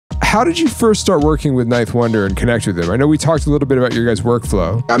How did you first start working with Ninth Wonder and connect with them? I know we talked a little bit about your guys'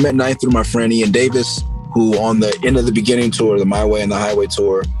 workflow. I met Ninth through my friend Ian Davis, who on the end of the beginning tour, the My Way and the Highway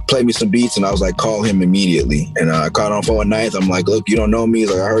tour, played me some beats, and I was like, call him immediately. And I called on phone with Ninth. I'm like, look, you don't know me.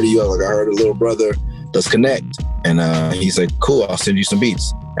 He's like, I heard of you. I was like, I heard a little brother. Let's connect. And he's like, cool, I'll send you some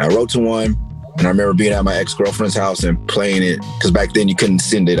beats. And I wrote to one. And I remember being at my ex-girlfriend's house and playing it, because back then you couldn't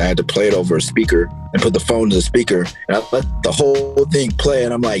send it. I had to play it over a speaker and put the phone to the speaker. And I let the whole thing play,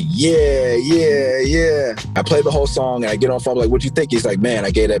 and I'm like, yeah. I played the whole song, and I get on the phone, I'm like, what'd you think? He's like, man,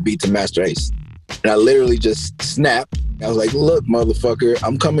 I gave that beat to Master Ace. And I literally just snapped. I was like, look, motherfucker,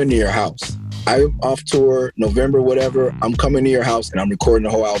 I'm coming to your house. I'm off tour, November, whatever. I'm coming to your house, and I'm recording the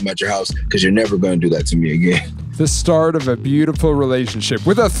whole album at your house, because you're never going to do that to me again. The start of a beautiful relationship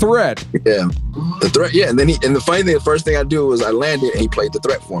with a threat. Yeah, the threat. Yeah, and then and the funny thing, the first thing I do was I landed and he played the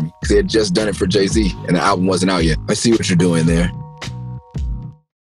threat for me, because he had just done it for Jay-Z and the album wasn't out yet. I see what you're doing there.